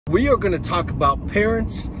We are going to talk about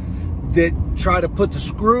parents that try to put the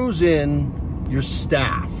screws in your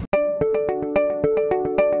staff.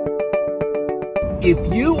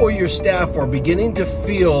 If you or your staff are beginning to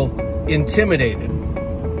feel intimidated,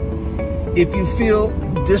 if you feel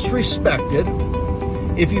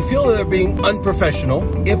disrespected, if you feel that they're being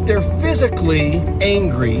unprofessional, if they're physically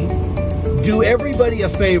angry, do everybody a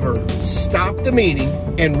favor, stop the meeting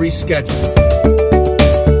and reschedule.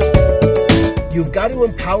 You've got to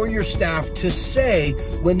empower your staff to say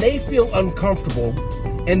when they feel uncomfortable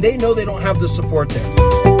and they know they don't have the support there.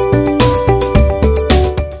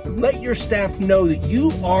 Let your staff know that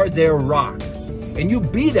you are their rock and you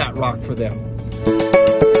be that rock for them.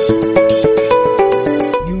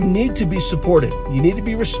 You need to be supported. You need to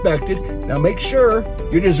be respected. Now make sure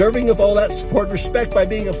you're deserving of all that support and respect by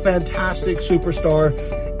being a fantastic superstar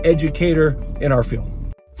educator in our field.